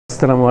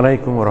আসসালামু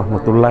আলাইকুম ওয়া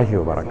রাহমাতুল্লাহি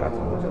ওয়া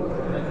বারাকাতুহু।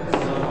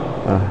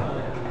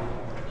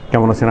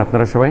 কেমন আছেন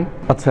আপনারা সবাই?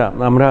 আচ্ছা,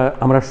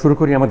 আমরা শুরু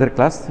করি আমাদের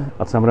ক্লাস।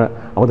 আচ্ছা, আমরা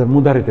আমাদের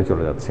মুদারিতে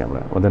চলে যাচ্ছি।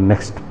 আমরা আমাদের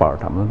নেক্সট পার্ট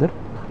আমাদের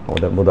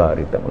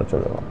মুদারিতে আমরা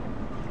চলে যাব।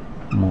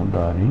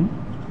 মুদারি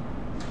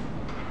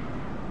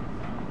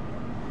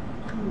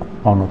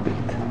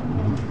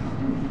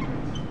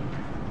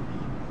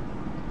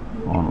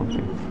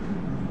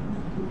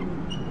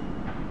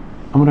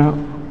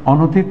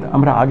অনতীত।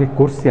 আমরা আগে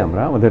করছি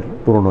আমাদের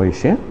পুরনো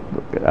ইসে,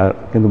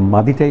 কিন্তু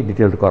মাদিটাই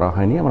ডিটেলড করা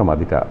হয়নি। আমরা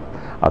মাদিটা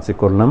আছে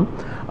করলাম।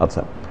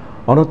 আচ্ছা,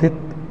 অনতীত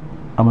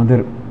আমাদের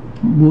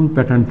মূল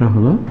প্যাটার্নটা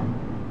হলো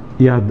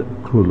ইয়াদ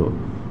খুলো।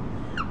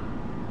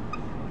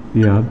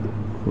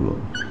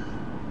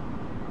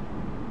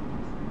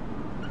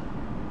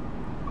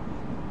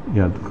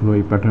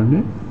 এই প্যাটার্নে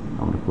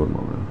আমরা করবো।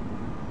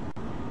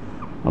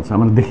 আচ্ছা,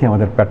 আমরা দেখি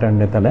আমাদের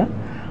প্যাটার্নে। তাহলে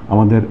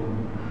আমাদের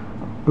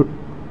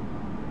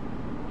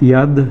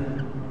ইয়াদ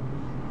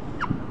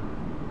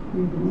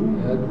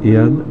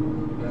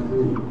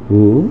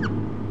উ,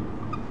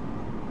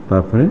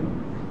 তারপরে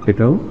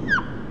এটাও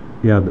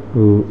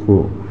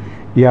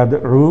ইয়াদ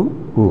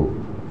উ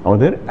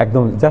আমাদের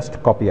একদম জাস্ট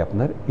কপি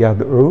আপনার ইয়াদ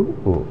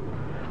উ।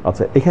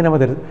 আচ্ছা, এখানে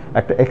আমাদের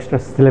একটা এক্সট্রা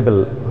সিলেবল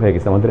হয়ে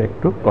গেছে, আমাদের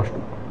একটু কষ্ট।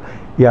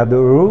 ইয়াদ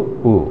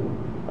উ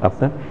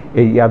আপনার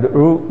এই ইয়াদ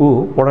উ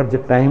পড়ার যে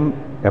টাইম,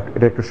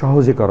 এটা একটু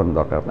সহজীকরণ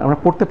দরকার। আমরা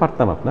পড়তে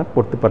পারতাম,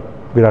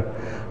 বিরাট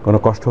কোনো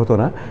কষ্ট হতো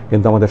না,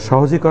 কিন্তু আমাদের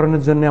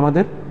সহজীকরণের জন্য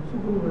আমাদের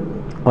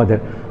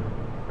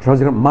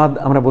সহজীকরণ মাদ,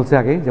 আমরা বলছি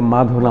আগেই যে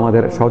মাদ হলো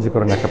আমাদের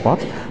সহজীকরণের একটা পথ।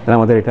 তাহলে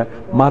আমাদের এটা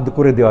মাদ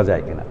করে দেওয়া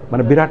যায় কিনা,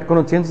 মানে বিরাট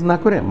কোনো চেঞ্জ না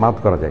করে মাদ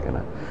করা যায়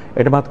কিনা।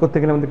 এটা মাদ করতে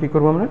গেলে আমাদের কী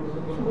করবো? আমরা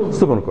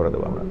সুকুন করে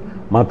দেবো। আমরা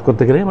মাদ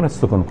করতে গেলে আমরা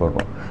সুকুন করবো।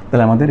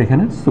 তাহলে আমাদের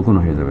এখানে সুকুন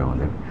হয়ে যাবে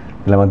আমাদের।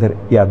 তাহলে আমাদের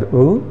ইয়াদ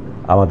উ,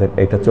 আমাদের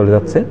এটা চলে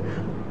যাচ্ছে।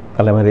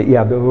 তাহলে আমাদের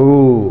ইয়াদ উ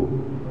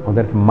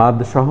আমাদের মাদ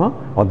সহ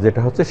আমাদের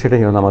যেটা হচ্ছে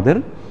সেটাই হলো আমাদের।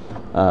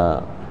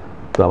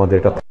 তো আমাদের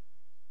এটা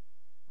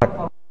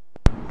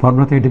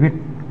ফর্মুলা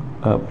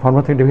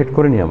থেকে ডিভিট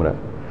করে নিই আমরা।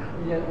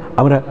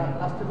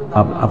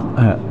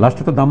 হ্যাঁ,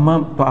 লাস্টে তো দাম্মা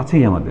তো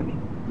আছেই আমাদের।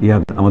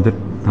 ইয়াদ আমাদের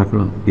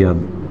থাকলো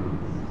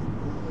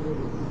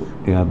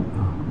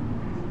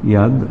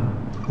ইয়াদ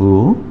ও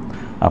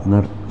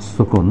আপনার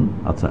সুকুন।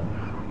 আচ্ছা,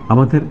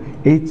 আমাদের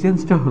এই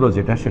চেঞ্জটা হলো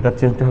সেটা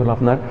চেঞ্জটা হলো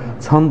আপনার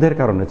ছন্দের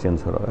কারণে চেঞ্জ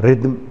হলো,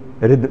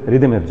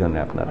 রিদমের জন্য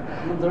আপনার।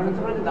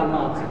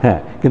 হ্যাঁ,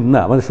 কিন্তু না,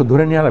 আমাদের শুধু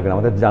ধরে নেওয়া লাগবে না,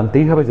 আমাদের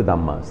জানতেই হবে যে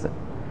দাম্মা আছে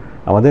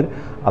আমাদের।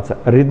 আচ্ছা,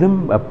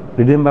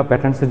 রিদম বা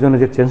প্যাটার্নসের জন্য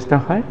যে চেঞ্জটা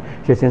হয়,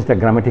 সেই চেঞ্জটা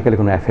গ্রামেটিক্যালি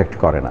কোনো এফেক্ট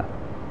করে না।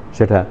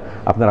 সেটা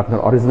আপনার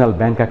অরিজিনাল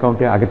ব্যাংক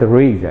অ্যাকাউন্টে আগে তো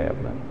রয়েই যায়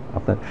আপনার।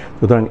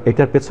 সুতরাং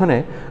এটার পেছনে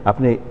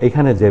আপনি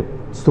এইখানে যে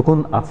সুকুন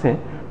আছে,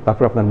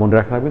 তারপর আপনার মনে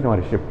রাখা লাগবে যে আমার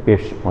সে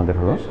পেশ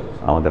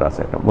আমাদের আছে,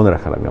 একটা মনে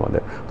রাখা লাগবে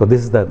আমাদের। তো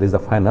দিস ইজ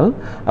দ্য ফাইনাল।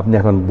 আপনি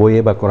এখন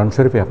বইয়ে বা কোরআন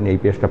শরীফে আপনি এই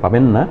পেশটা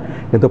পাবেন না,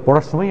 কিন্তু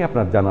পড়ার সময়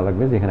আপনার জানা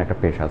লাগবে যে এখানে একটা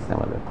পেশ আছে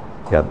আমাদের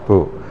ইয়াদ উ।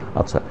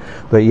 আচ্ছা,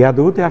 তো ইয়াদ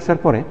উতে আসার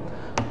পরে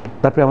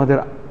তারপরে আমাদের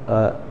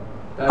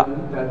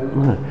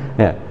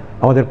হ্যাঁ,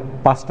 আমাদের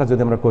পাঁচটা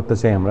যদি আমরা করতে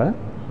চাই, আমরা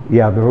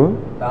ইয়াদু,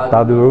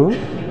 তাদু,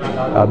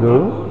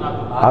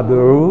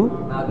 আদু,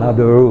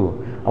 নাদু।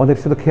 আমাদের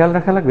শুধু খেয়াল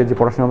রাখা লাগবে যে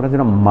পড়াশোনা আমরা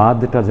যেন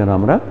মাদটা যেন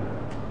আমরা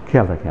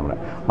খেয়াল রাখি। আমরা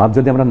মাদ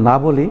যদি আমরা না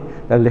বলি,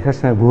 তাহলে লেখার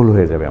সময় ভুল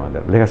হয়ে যাবে।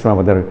 আমাদের লেখার সময়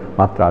আমাদের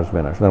মাত্রা আসবে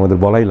না, শুধু আমাদের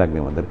বলাই লাগবে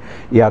আমাদের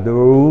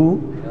ইয়াদু,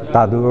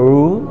 তাদু,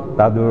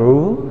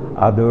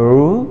 আদু,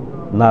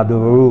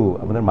 নাদু।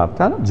 আমাদের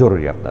মাত্রা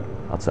জরুরি আপনার।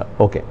 আচ্ছা,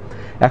 ওকে।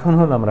 এখন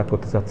হলো আমরা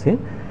করতে চাচ্ছি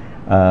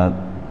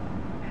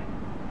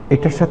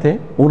এটার সাথে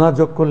উনা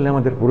যোগ করলে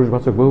আমাদের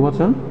পুরুষবাচক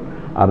বহুবচন,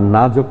 আর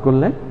না যোগ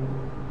করলে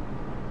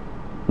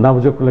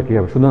কি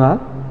হবে? শুধু না,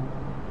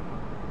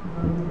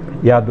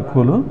 ইয়াদ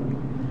খুলো,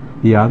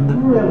 ইয়াদ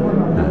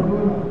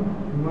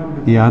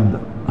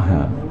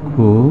হ্যাঁ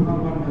খু,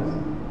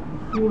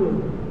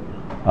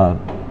 আর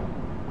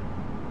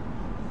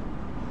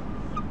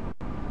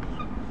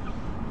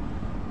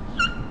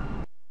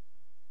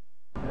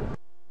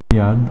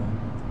ইয়াদ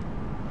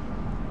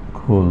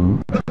খুল।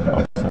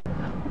 আচ্ছা,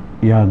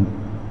 ইয়াদ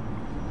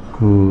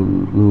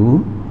খুলু।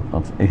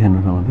 আচ্ছা, এখানে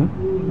আমাদের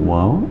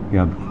ওয়াও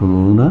ইয়াদ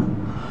খুলুনা,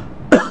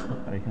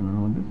 আর এখানে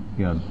আমাদের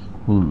ইয়াদ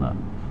খুলনা।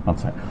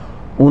 আচ্ছা,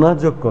 উনা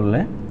যোগ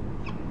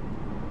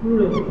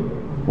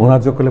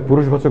করলে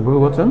পুরুষবাচক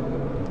বহুবচন,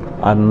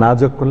 আর না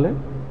যোগ করলে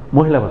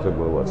মহিলাবাচক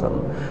বহুবচন।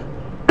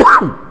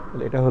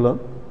 এটা হলো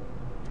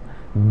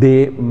দে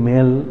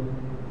মেল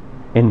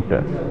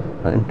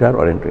এন্টার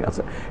অর এন্ট্রি।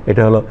 আচ্ছা,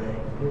 এটা হলো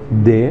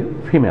দে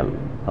ফিমেল।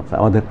 আচ্ছা,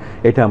 আমাদের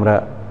এটা আমরা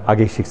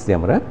আগেই শিখছি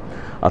আমরা।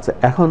 আচ্ছা,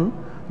 এখন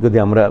যদি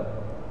আমরা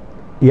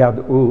ইয়াদ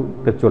উ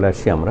তে চলে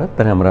আসি আমরা,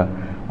 তাহলে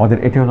আমাদের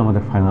এটা হলো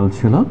আমাদের ফাইনাল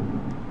ছিল।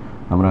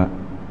 আমরা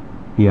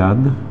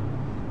ইয়াদ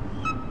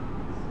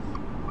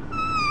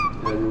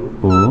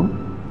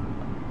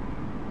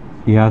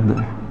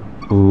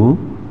উ,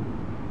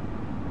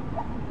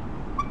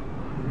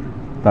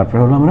 তারপরে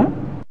হলো আমরা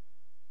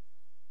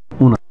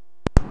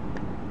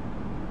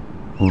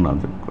উনা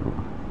যোগ করব।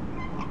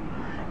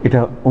 এটা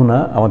ওনা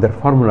আমাদের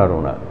ফর্মুলার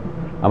ওনা।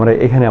 আমরা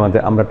এখানে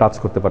আমরা টাচ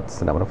করতে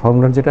পারতেছি না, আমরা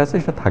ফর্মুলার যেটা আছে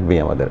সেটা থাকবেই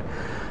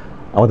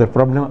আমাদের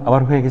প্রবলেম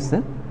আবার হয়ে গেছে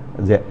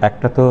যে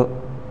একটা তো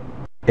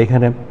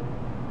এখানে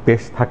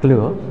পেশ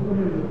থাকলেও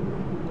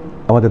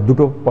আমাদের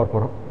দুটো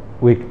পরপর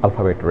উইক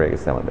আলফাবেট রয়ে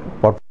গেছে, আমাদের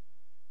পরপর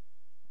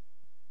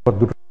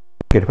দুটো,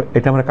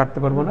 এটা আমরা কাটতে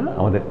পারবো না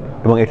আমাদের,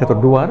 এবং এটা তো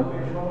ডুয়ার,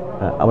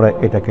 আমরা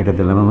এটা কেটে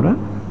দিলাম,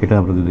 এটা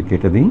আমরা যদি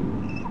কেটে দিই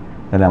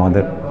তাহলে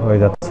আমাদের হয়ে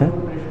যাচ্ছে।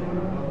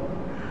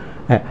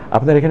 হ্যাঁ,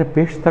 আপনার এখানে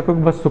পেশ থাকুক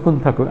বা সুকুন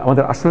থাকুক,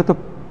 আমাদের আসলে তো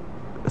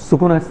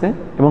সুকুন আছে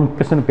এবং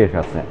পেছনে পেশ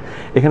আছে,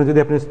 এখানে যদি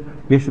আপনি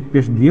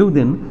পেশ দিয়েও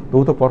দেন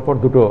তবু তো পরপর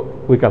দুটো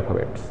উইক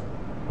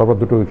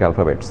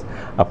অ্যালফাবেটস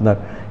আপনার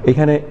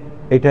এখানে,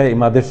 এটা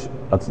মাদের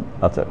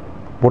আচ্ছা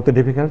পড়তে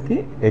ডিফিকাল্টি,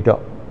 এটা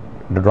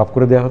ড্রপ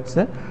করে দেওয়া হচ্ছে,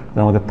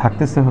 আমাদের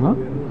থাকতেছে হলো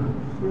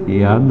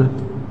ইয়াদ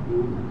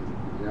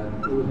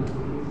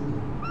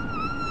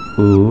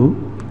উ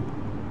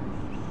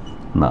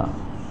না,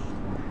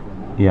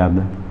 ইয়াদ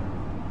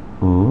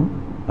উ,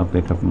 আপনি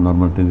একটা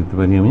নর্মালটা দিতে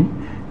পারি আমি,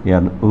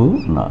 ইয়াদ উ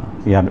না,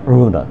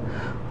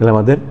 তাহলে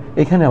আমাদের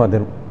এখানে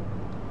আমাদের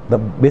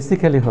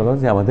বেসিক্যালি হলো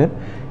যে আমাদের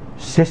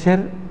শেষের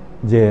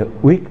যে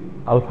উইক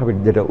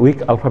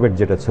আলফাবেট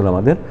যেটা ছিল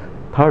আমাদের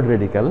থার্ড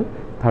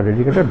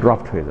রেডিক্যালটা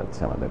ড্রপড হয়ে যাচ্ছে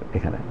আমাদের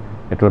এখানে,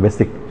 এটা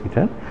বেসিক,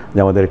 এটা যে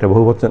আমাদের এটা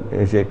বহুবচন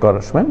এসে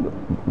করার সময়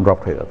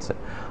ড্রপড হয়ে যাচ্ছে।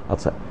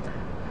 আচ্ছা,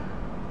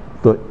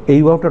 তো এই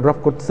ওয়াওটা ড্রপ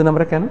করতেছেন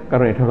আমরা কেন?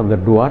 কারণ এটা হলো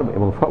আমাদের ডুয়ার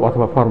এবং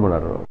অথবা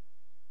ফর্মুলার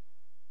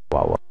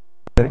ওয়াও।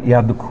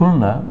 ইয়াদ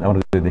খুলনা আমরা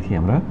যদি দেখি,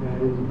 আমরা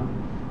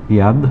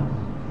ইয়াদ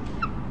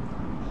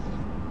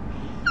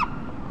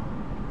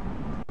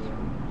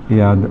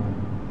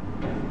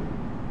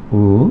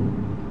উ,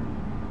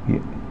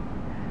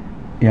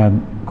 ইয়াদ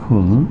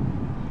খুল,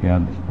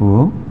 ইয়াদ উ,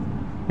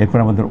 এরপর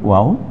আমাদের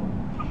ওয়াও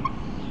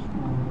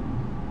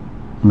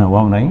না,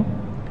 ওয়াও নাই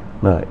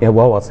না,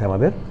 ওয়াও আছে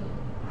আমাদের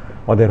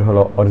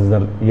হলো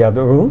অরিজিনাল ইয়াদ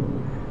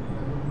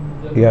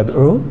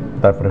উ,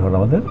 তারপরে হলো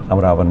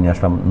আমরা আবার নিয়ে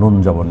আসলাম নুন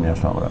জবর নিয়ে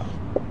আসলাম, আমরা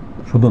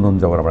শুধু নুন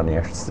জবর আমরা নিয়ে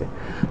আসছি।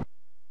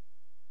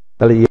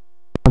 তাহলে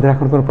আমাদের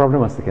এখন কোনো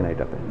প্রবলেম আছে কিনা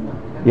এটাতে?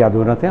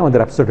 ইয়াদুনাতে আমাদের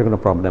অ্যাবসলিউটলি কোনো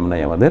প্রবলেম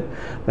নাই আমাদের।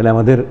 তাহলে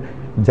আমাদের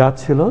যা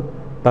ছিল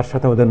তার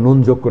সাথে আমাদের নুন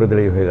যোগ করে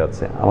দিলেই হয়ে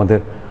যাচ্ছে, আমাদের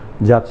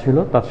যা ছিল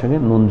তার সঙ্গে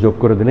নুন যোগ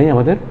করে দিলেই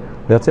আমাদের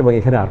হয়ে যাচ্ছে, এবং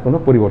এখানে আর কোনো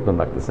পরিবর্তন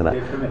লাগতেছে না।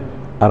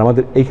 আর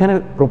আমাদের এইখানে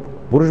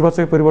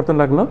পুরুষবাচকে পরিবর্তন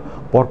লাগলো,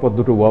 পরপর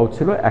দুটো ওয়াও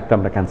ছিল, একটা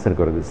আমরা ক্যান্সেল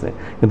করে দিচ্ছি,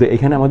 কিন্তু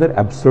এখানে আমাদের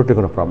অ্যাবসলিউটলি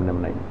কোনো প্রবলেম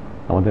নাই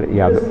আমাদের।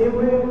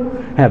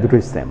 হ্যাঁ,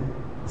 দুটোই সেম,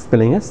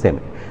 স্পেলিংয়ে সেম,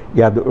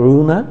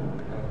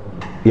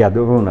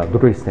 ইয়াদউনা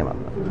দুটোই সেম।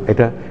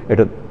 এটা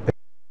এটা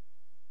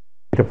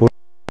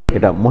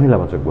এটা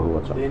মহিলাবাচক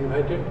বহুবচন,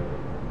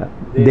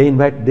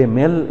 দে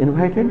মেল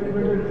ইনভাইটেড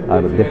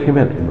আর দে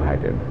ফিমেল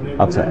ইনভাইটেড।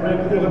 আচ্ছা,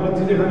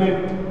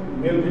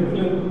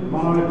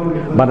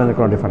 বানানের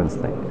কোনো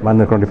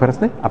ডিফারেন্স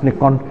নেই, আপনি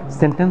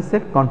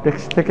সেন্টেন্সের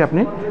কনটেক্সট থেকে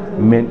আপনি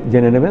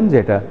জেনে নেবেন যে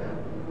এটা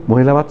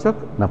মহিলাবাচক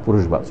না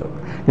পুরুষবাচক।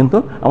 কিন্তু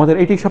আমাদের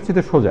এইটাই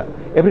সবচেয়ে সোজা,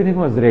 এভরিথিং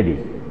ওয়াজ রেডি,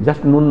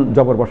 জাস্ট নুন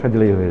জবর বসা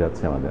দিলেই হয়ে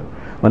যাচ্ছে আমাদের।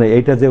 মানে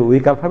এইটা যে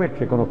উইক আলফাবেট,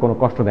 সে কোনো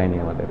কষ্ট দেয়নি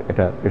আমাদের,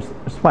 এটা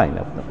ইটস ফাইন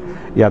আপনার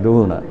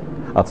ইয়াদউনা।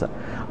 আচ্ছা,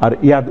 আর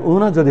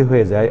ইয়াদউনা যদি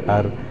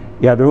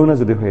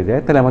হয়ে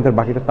যায় তাহলে আমাদের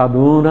বাকিটা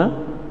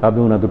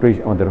তাদউনা দুটোই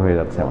আমাদের হয়ে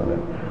যাচ্ছে আমাদের।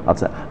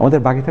 আচ্ছা, আমাদের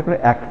বাকি থাকলে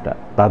একটা,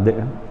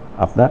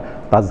 আপনার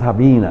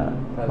তাযহাবিনা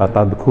বা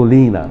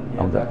তাদখুলিনা,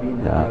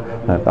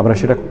 আমরা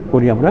সেটা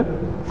করি আমরা।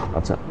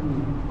 আচ্ছা,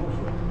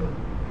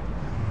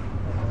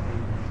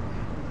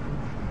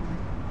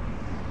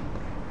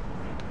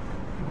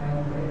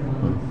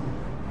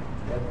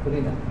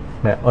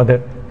 হ্যাঁ, ওদের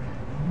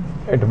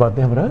এটা বাদ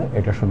দিয়ে আমরা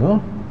এটা শুধু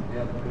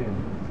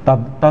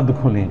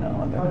তাদখুলিনা,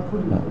 আমাদের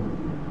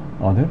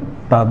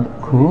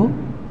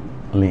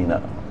তাদখুলিনা,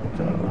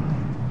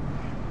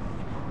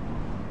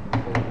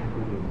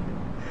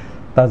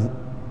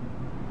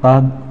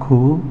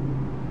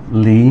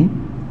 তাদখুলি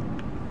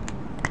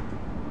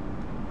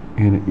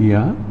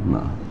ইয়া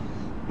না,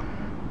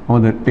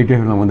 আমাদের এটা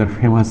হলো আমাদের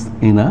ফেমাস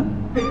ইনা,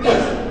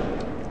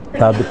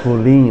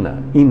 তাদখুলিনা,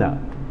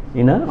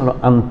 ইনা হলো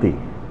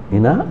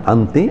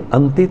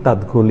আন্তি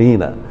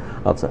তাদখুলিনা।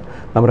 আচ্ছা,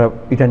 আমরা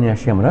এটা নিয়ে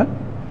আসি, আমরা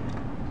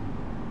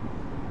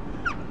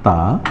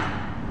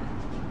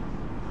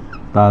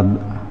তাদ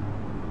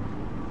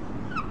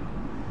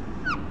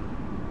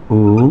উ,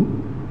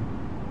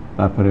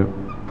 তারপরে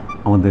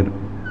আমাদের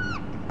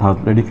থার্ড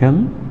রেডিক্যাল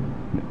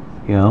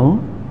ইয়াও,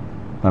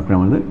 তারপরে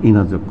আমাদের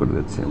ইনা যোগ করে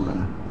দিচ্ছি আমরা,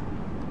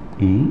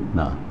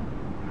 ইনা,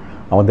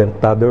 আমাদের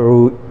তাদউ,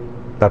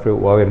 তারপরে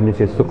ওয়াওয়ের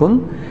নিচে সুকুন,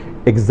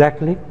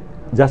 এক্স্যাক্টলি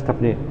জাস্ট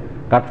আপনি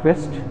কাট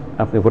পেস্ট,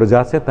 আপনি উপরে যা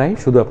আছে তাই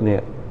শুধু আপনি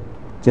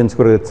চেঞ্জ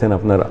করে দিচ্ছেন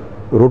আপনার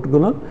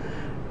রুটগুলো।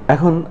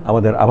 এখন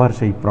আমাদের আবার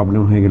সেই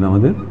প্রবলেম হয়ে গেল,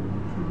 আমাদের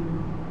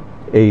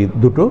এই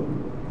দুটো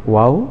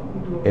ওয়াও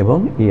এবং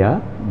ইয়া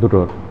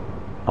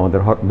আমাদের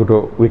দুটো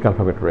উইক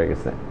অ্যালফাবেট রয়ে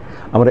গেছে।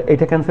 আমরা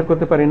এইটা ক্যান্সেল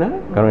করতে পারি না,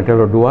 কারণ এটা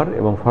হলো ডুয়ার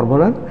এবং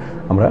ফর্মুলার,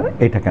 আমরা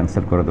এইটা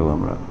ক্যান্সেল করে দেবো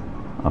আমরা।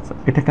 আচ্ছা,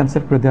 এটা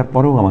ক্যান্সেল করে দেওয়ার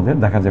পরেও আমাদের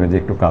দেখা যাবে যে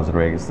একটু কাজ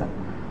রয়ে গেছে,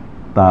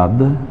 তাদ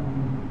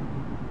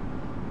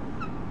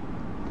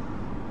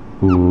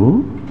উ,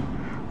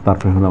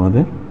 তারপরে হলো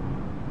আমাদের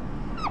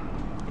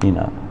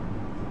ইনা।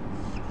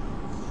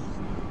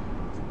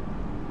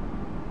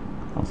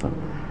 আচ্ছা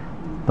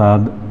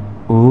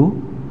Da3aa।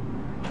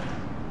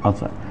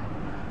 আচ্ছা,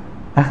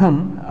 এখন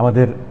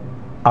আমাদের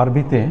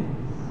আরবিতে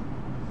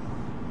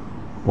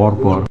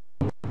পরপর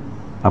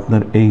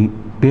আপনার এই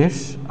পেশ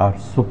আর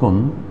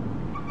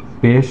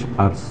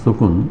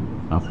সুকুন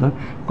আপনার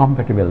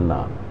কম্প্যাটিবল না।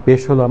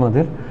 পেশ হলো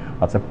আমাদের,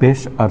 আচ্ছা পেশ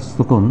আর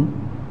সুকুন,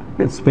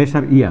 পেশ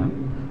আর ইয়া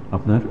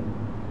আপনার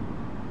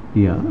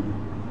ইয়া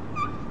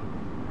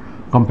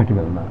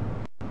কম্প্যাটিবল না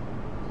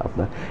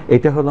আপনার।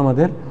 এটা হলো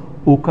আমাদের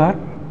উকার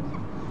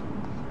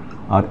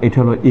আর এটা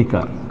হলো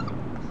ইকার।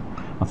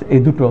 আচ্ছা,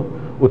 এই দুটো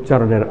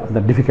উচ্চারণের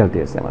আপনার ডিফিকাল্টি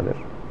আছে আমাদের,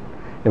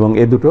 এবং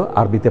এই দুটো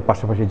আরবিতে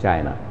পাশাপাশি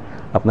যায় না।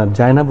 আপনার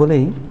যায় না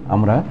বলেই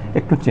আমরা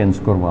একটু চেঞ্জ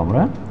করব,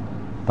 আমরা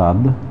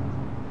তাদ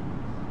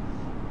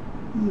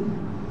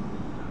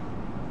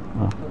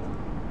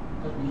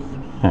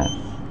হ্যাঁ।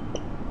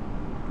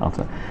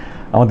 আচ্ছা,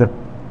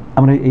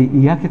 আমরা এই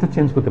ইয়াকে তো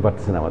চেঞ্জ করতে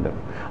পারতেছি না।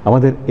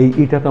 আমাদের এই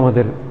ইটা তো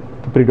আমাদের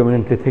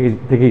প্রিডমিনেন্টলি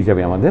থেকেই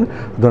যাবে আমাদের,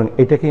 সুতরাং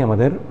এটাকেই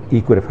আমাদের ই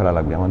করে ফেলা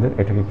লাগবে। আমাদের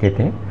এটাকে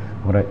কেটে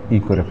আমরা ই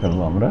করে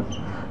ফেলবো আমরা।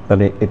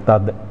 তাহলে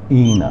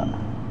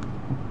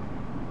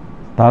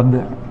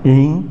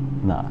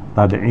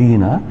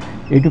তাদ-ই-না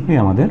এইটুকুই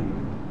আমাদের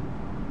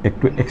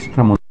একটু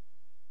এক্সট্রা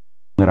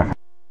মনে রাখা।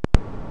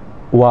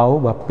 ওয়াও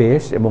বা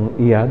পেশ এবং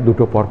ইয়া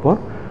দুটো পরপর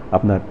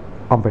আপনার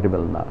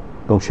কম্প্যাটিবল না,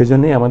 এবং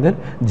সেজন্যই আমাদের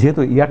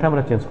যেহেতু ইয়াটা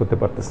আমরা চেঞ্জ করতে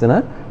পারতেছি না,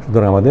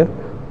 সুতরাং আমাদের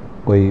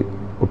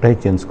ওটাই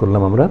চেঞ্জ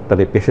করলাম আমরা।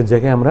 তাহলে পেশের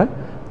জায়গায় আমরা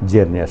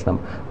জের নিয়ে আসলাম।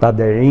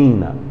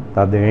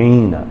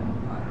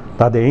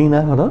 তাদ-ই-না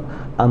হলো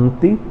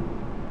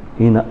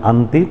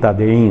আন্তি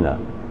তাদ-ই-না,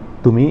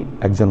 তুমি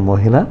একজন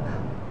মহিলা,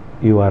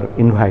 ইউ আর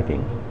ইনভাইটিং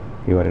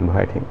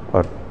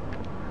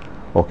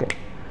ওকে।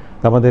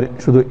 আমাদের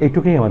শুধু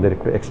এইটুকুই আমাদের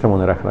একটু এক্সট্রা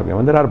মনে রাখা লাগবে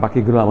আমাদের, আর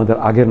বাকিগুলো আমাদের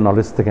আগের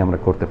নলেজ থেকে আমরা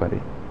করতে পারি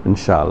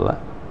ইনশাআল্লাহ।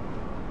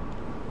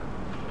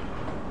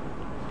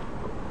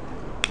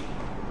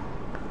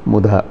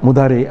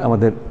 মুদারি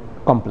আমাদের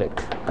কমপ্লিট।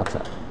 আচ্ছা,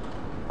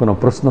 কোনো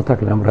প্রশ্ন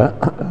থাকলে আমরা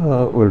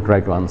উইল ট্রাই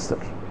টু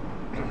আনসার।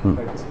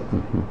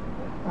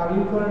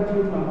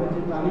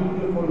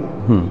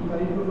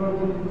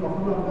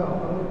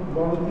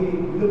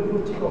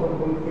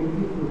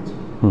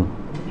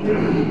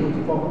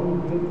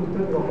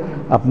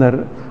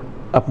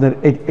 আপনার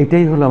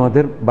এটাই হলো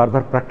আমাদের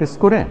বারবার প্র্যাকটিস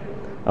করে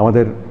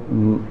আমাদের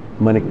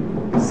মানে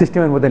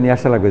সিস্টেমের মধ্যে নিয়ে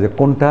আসা লাগবে যে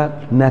কোনটা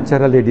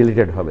ন্যাচারালি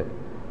ডিলিটেড হবে,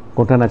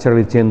 কোনটা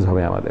ন্যাচারালি চেঞ্জ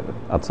হবে আমাদের।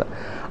 আচ্ছা,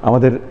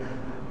 আমাদের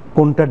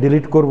কোনটা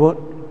ডিলিট করব,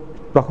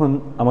 তখন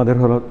আমাদের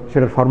হলো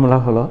সেটার ফর্মুলা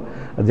হলো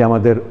যে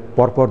আমাদের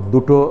পরপর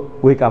দুটো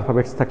উইক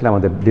আলফাবেটস থাকলে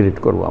আমাদের ডিলিট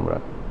করব, আমরা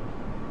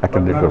একটা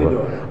ডিলিট করবো।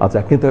 আচ্ছা,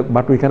 কিন্তু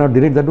but we cannot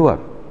delete the ডুয়ার।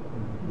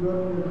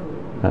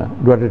 হ্যাঁ,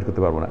 ডুয়ার ডিলিট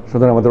করতে পারবো না,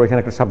 সুতরাং আমাদের ওইখানে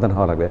একটা সাবধান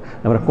হওয়া লাগবে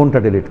আমরা কোনটা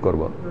ডিলিট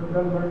করব।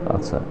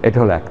 আচ্ছা, এটা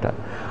হলো একটা।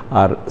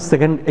 আর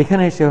সেকেন্ড,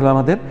 এখানে এসে হলো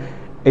আমাদের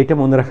এইটা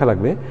মনে রাখা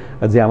লাগবে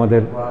যে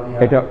আমাদের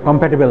এটা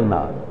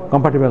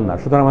কম্প্যাটিবল না,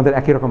 সুতরাং আমাদের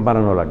একই রকম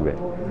বানানো লাগবে।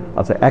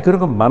 আচ্ছা, একই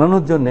রকম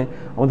বানানোর জন্য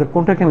আমাদের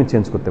কোনটাকে আমি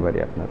চেঞ্জ করতে পারি?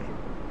 আপনার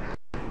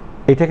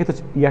এটাকে তো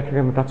ইয়াকে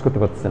আমি টাচ করতে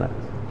পারছি না,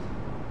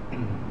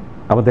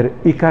 আমাদের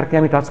ইকারকে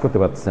আমি টাচ করতে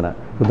পারছি না,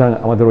 সুতরাং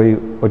আমাদের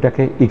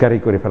ওইটাকে ইকারই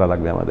করে ফেলা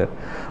লাগবে আমাদের।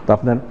 তো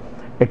আপনার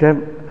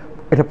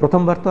এটা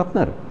প্রথমবার তো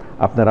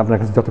আপনার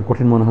কাছে যত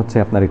কঠিন মনে হচ্ছে,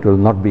 আপনার it will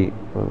not be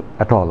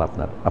at all.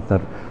 আপনার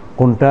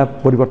কোনটা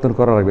পরিবর্তন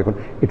করা লাগবে,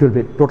 it will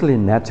be totally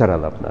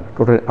natural.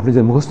 আপনি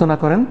যদি মুখস্থ না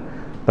করেন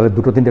তাহলে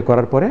দুটো তিনটে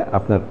করার পরে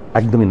আপনার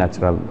একদমই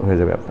ন্যাচারাল হয়ে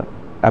যাবে। আপনার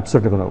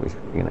অ্যাবসলিউটলি কোনো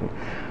ই নাই।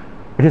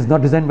 It is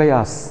not design by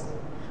us,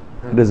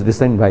 it is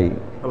design by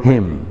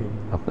him.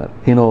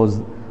 He knows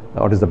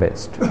what is the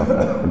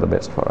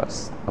best for us.